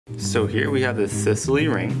So here we have the Sicily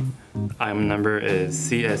ring. Item number is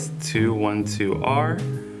CS212R.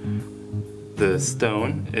 The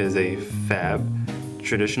stone is a fab,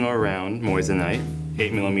 traditional round Moissanite,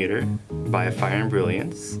 8mm by Fire and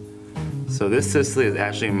Brilliance. So this Sicily is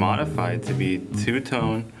actually modified to be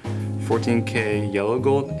two-tone, 14K yellow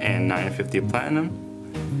gold and 950 platinum.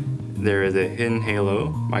 There is a hidden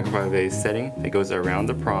halo micropave setting that goes around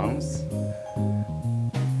the prongs.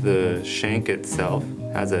 The shank itself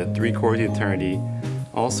has a 3/4 eternity,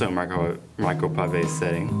 also micropave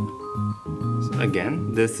setting. So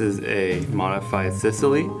again, this is a modified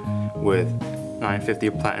Sicily with 950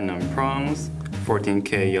 platinum prongs,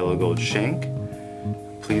 14K yellow gold shank.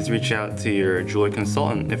 Please reach out to your jewelry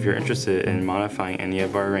consultant if you're interested in modifying any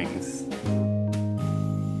of our rings.